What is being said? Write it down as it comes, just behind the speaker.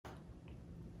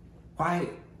Why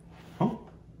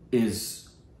is?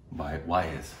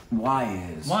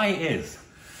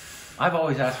 I've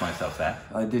always asked myself that.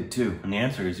 I did too. And the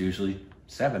answer is usually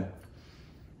 7.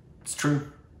 It's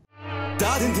true.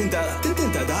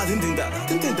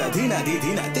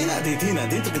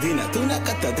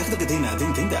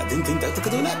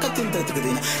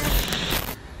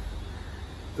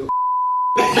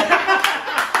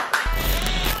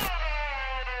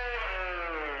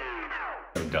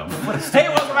 Dumb. Hey,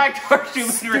 welcome back to our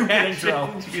stupid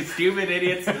reactions. You stupid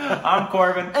idiots. I'm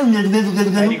Corbin. And you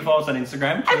can follow us on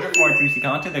Instagram, Twitter for more juicy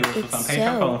content. They go with us on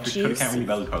Patreon. Follow us for Twitter account, ring the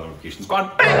bell, call the notification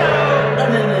squad.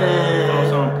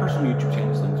 Also on personal YouTube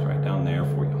channels, links right down there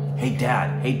for you. Hey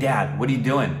Dad, what are you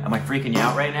doing? Am I freaking you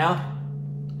out right now?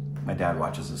 My dad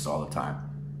watches this all the time.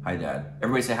 Hi Dad.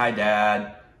 Everybody say hi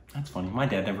Dad. That's funny. My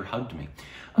dad never hugged me.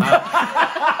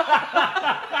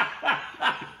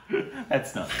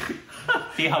 That's not true.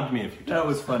 He hugged me a few times. That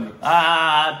was funny.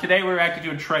 Today we're reacting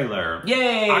to a trailer.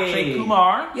 Yay! Akshay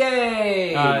Kumar.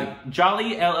 Yay!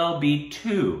 Jolly LL.B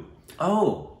 2.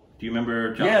 Oh. Do you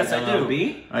remember Jolly Yes,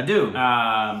 LL.B? I do.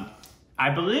 I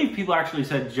believe people actually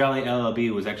said Jolly LL.B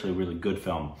was actually a really good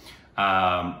film.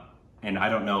 And I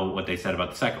don't know what they said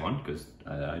about the second one, because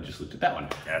I just looked at that one.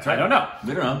 That's right. I don't know.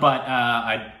 We don't know. But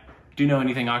I do know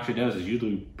anything Akshay does is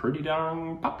usually pretty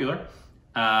darn popular.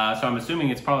 So I'm assuming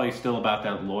it's probably still about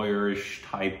that lawyerish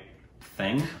type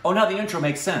thing. Oh, now the intro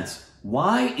makes sense.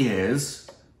 Why is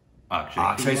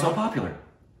Akshay so popular?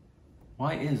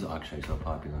 Why is Akshay so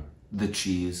popular? The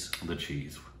cheese. The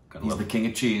cheese. He's the king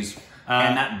of cheese.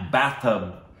 And that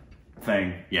bathtub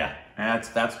thing. Yeah.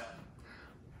 That's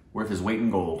worth his weight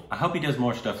in gold. I hope he does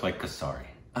more stuff like Kasari.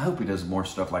 I hope he does more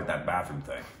stuff like that bathroom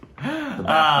thing.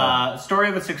 Story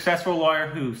of a successful lawyer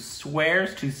who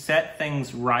swears to set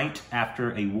things right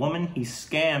after a woman he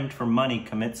scammed for money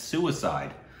commits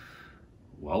suicide.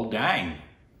 Well, dang.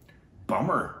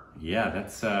 Bummer. Yeah,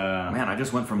 that's... Man, I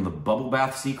just went from the bubble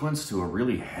bath sequence to a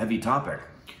really heavy topic.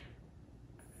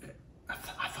 I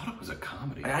thought it was a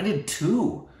comedy. I did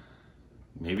too.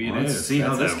 Maybe it Let's is. see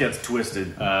how this gets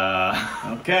twisted.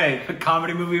 Okay, a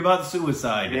comedy movie about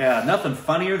suicide. Yeah, nothing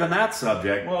funnier than that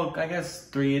subject. Well, I guess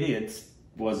 3 Idiots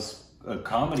was a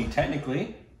comedy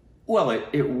technically. Well,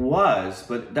 it was,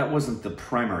 but that wasn't the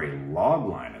primary log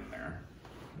line in there.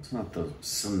 It's not the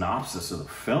synopsis of the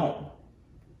film.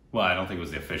 Well, I don't think it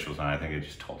was the officials, and I think they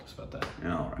just told us about that.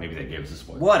 No, right. Maybe they gave us a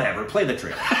spoiler. Whatever, play the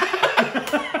trailer.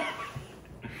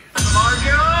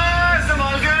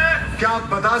 क्या आप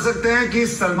बता सकते हैं कि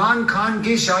सलमान खान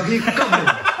की शादी कब होगी?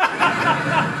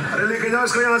 अरे लेके जाओ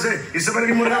इसको यहाँ से, इससे पहले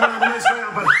कि मुर्गा बना दूँ इसको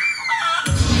यहाँ पर.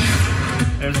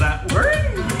 There's that word.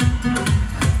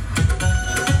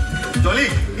 Jolly,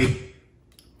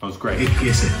 That was great. एक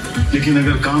केस है, लेकिन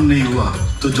अगर काम नहीं हुआ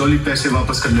तो जॉली पैसे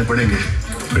वापस करने पड़ेंगे.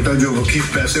 बेटा जो वकील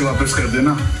पैसे वापस कर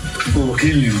देना, वो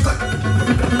वकील नहीं होता.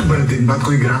 बड़े दिन बाद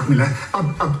कोई ग्राहक मिला है. अब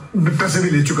मैं पैसे भी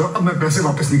ले चुका हूँ. अब मैं पैसे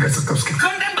वापस नहीं कर सकता उसके.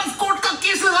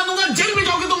 जेल में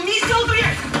जाओगे तो नीच क्या होती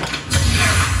है?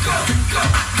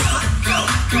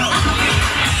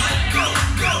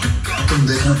 तुम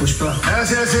देखना पुष्पा,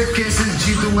 ऐसे ऐसे केसेस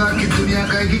जीतूंगा कि दुनिया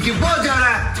कहेगी कि वो जा रहा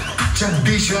है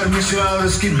जगदीश्वर मिश्रा और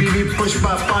उसकी बीवी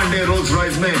पुष्पा पांडे रोल्स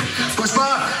रॉयस में. पुष्पा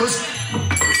उस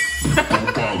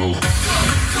पागल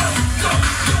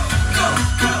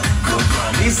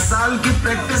 20 साल की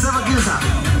प्रैक्टिस है वकील साहब.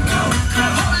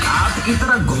 आपकी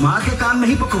तरह घुमा के काम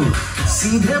नहीं पकड़ूंगा,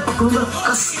 सीधे पकड़ूंगा,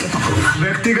 कस के पकड़ूंगा.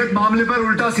 व्यक्तिगत मामले पर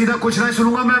उल्टा सीधा कुछ नहीं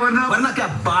सुनूंगा मैं. वरना क्या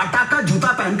बाटा का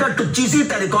जूता पहनकर टुच्ची सी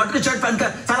टेरिकॉट की शर्ट पहनकर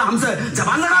साला हमसे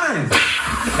जबान लड़ा रहे हैं?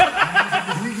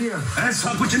 ऐसा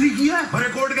कुछ नहीं किया. अरे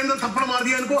कोर्ट के अंदर थप्पड़ मार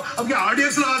दिया इनको. अब क्या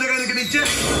आरडीएक्स लगा देगा इनके नीचे?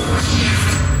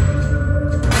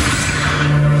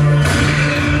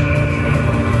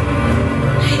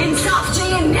 इंसाफ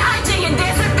चाहिए, न्याय चाहिए, दे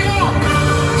सकते हो.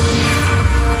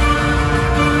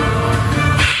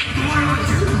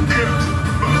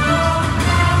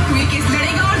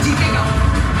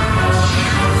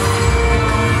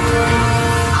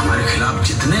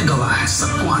 जितने गवाह हैं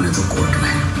सबको आने दो कोर्ट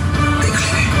में, देख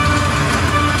लेंगे.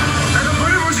 मैं तो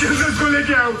बड़ी मुश्किल से इसको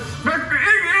लेके आया हूं.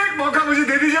 एक मौका मुझे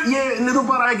दे दीजिए. ये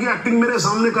निरूपा राय की एक्टिंग मेरे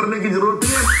सामने करने की जरूरत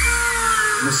है.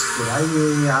 मुस्कुराइए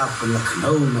आप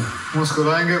लखनऊ में.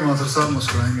 मुस्कुराएंगे मास्टर साहब,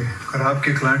 मुस्कुराएंगे. और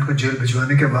आपके क्लाइंट को जेल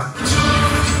भिजवाने के बाद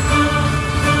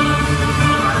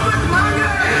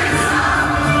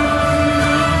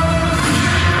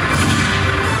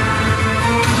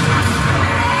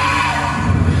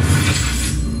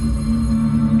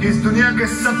दुनिया के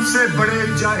सबसे बड़े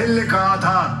जाहिल ने कहा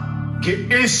था कि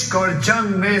इश्क और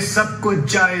जंग में सब कुछ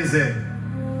जायज है.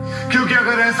 क्योंकि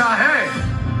अगर ऐसा है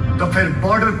तो फिर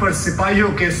बॉर्डर पर सिपाहियों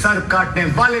के सर काटने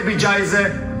वाले भी जायज है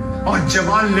और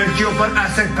जवान लड़कियों पर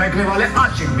एसिड फेंकने वाले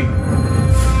आशिक भी।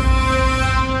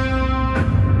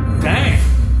 Dang.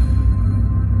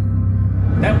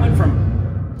 That went from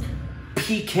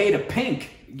PK to pink.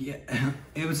 Yeah,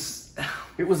 it was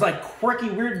like quirky,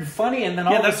 weird, and funny, and then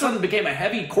all of a sudden became a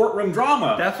heavy courtroom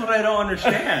drama. That's what I don't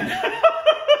understand.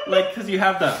 Like, because you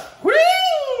have the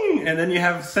whee, and then you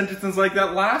have sentences like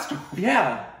that last one.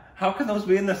 Yeah. How can those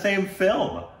be in the same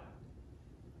film?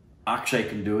 Akshay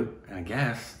can do it. I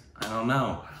guess. I don't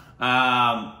know.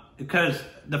 Because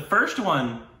the first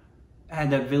one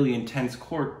had that really intense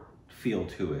court feel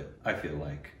to it, I feel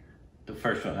like. The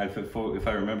first one, if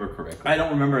I remember correctly. I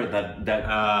don't remember that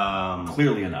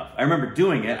clearly enough. I remember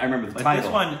doing it. I remember the title.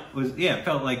 This one was, yeah, it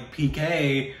felt like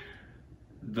PK,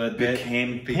 but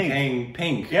became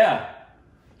pink. Yeah.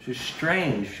 It's just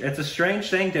strange. It's a strange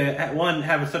thing to, one,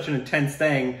 have such an intense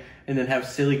thing, and then have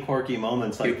silly, quirky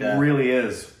moments like that. It really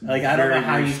is. Like, I don't know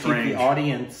how you keep the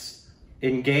audience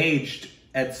engaged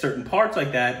at certain parts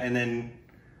like that, and then,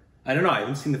 I don't know, I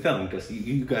haven't seen the film, because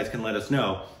you guys can let us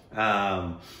know.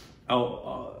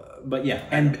 But yeah.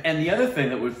 And the other thing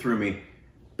that threw me,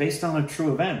 based on a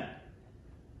true event.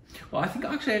 Well, I think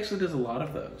Akshay actually does a lot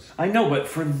of those. I know, but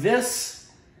for this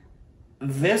and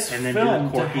then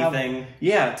film, do the quirky thing.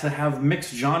 Yeah, to have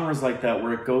mixed genres like that,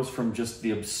 where it goes from just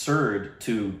the absurd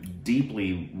to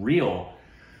deeply real,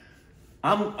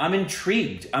 I'm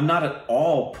intrigued. I'm not at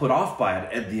all put off by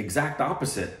it. At the exact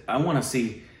opposite. I want to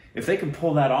see if they can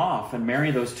pull that off and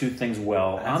marry those two things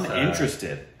well. I'm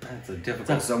interested. That's a difficult.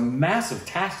 That's a massive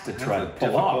task to try to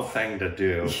pull off. Thing to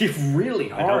do. It's really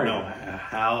hard. I don't know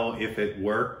how, if it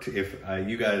worked. If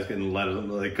you guys can let us,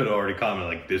 they could have already commented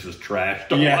like, "This is trash.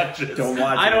 Don't watch it. Don't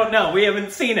watch it." I don't know. We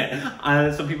haven't seen it.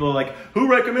 Some people are like, "Who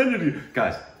recommended you?"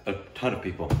 Guys, a ton of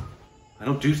people. I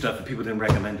don't do stuff if people didn't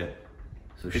recommend it.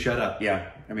 So shut up. Yeah,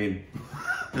 I mean,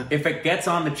 if it gets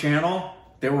on the channel,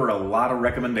 there were a lot of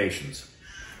recommendations.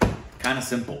 Kind of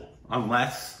simple.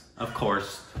 Unless, of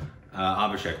course,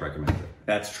 Abhishek recommended it.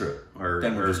 That's true. Or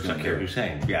Zakir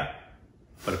Hussain. Yeah.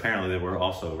 But apparently there were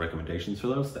also recommendations for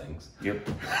those things. Yep.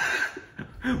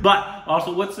 But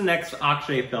also, what's the next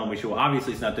Akshay film we should? Well,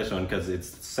 obviously, it's not this one because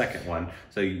it's the second one.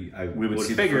 So we would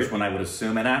see figure the first one, I would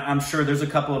assume, and I'm sure there's a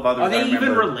couple of others. Are they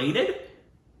even related?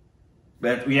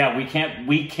 But yeah, we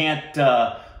can't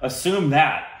assume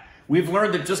that. We've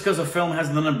learned that just because a film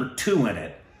has the number 2 in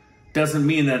it doesn't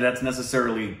mean that that's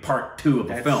necessarily part 2 of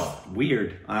the film.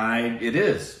 Weird. It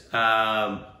is.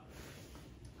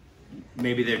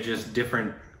 Maybe they're just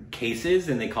different cases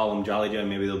and they call them Jolly Joe, and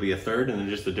maybe there'll be a third and then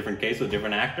just a different case with a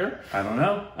different actor. I don't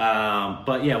know.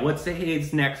 But yeah, what's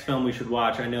his next film we should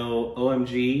watch? I know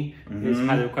OMG is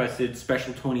highly requested.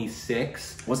 Special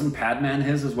 26. Wasn't Padman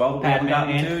his as well? Padman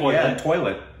and Toilet. Yeah,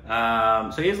 Toilet.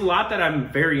 So he has a lot that I'm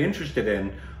very interested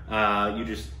in. You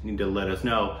just need to let us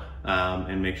know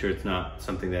and make sure it's not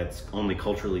something that's only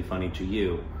culturally funny to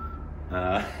you.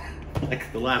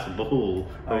 Like the last Bull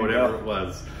or whatever it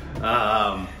was.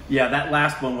 Yeah, that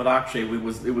last one with Akshay,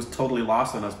 it was totally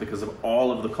lost on us because of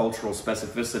all of the cultural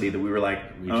specificity that we were like,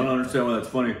 I don't understand why that's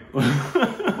funny.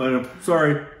 But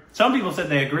sorry. Some people said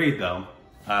they agreed though,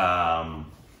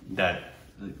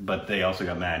 but they also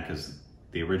got mad because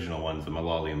the original one's a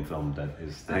Malayalam film that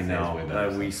is. I know.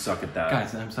 We suck at that.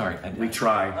 Guys, I'm sorry. We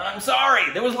try. I'm sorry.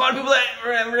 There was a lot of people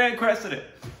that requested it.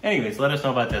 Anyways, let us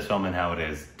know about this film and how it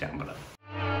is down below.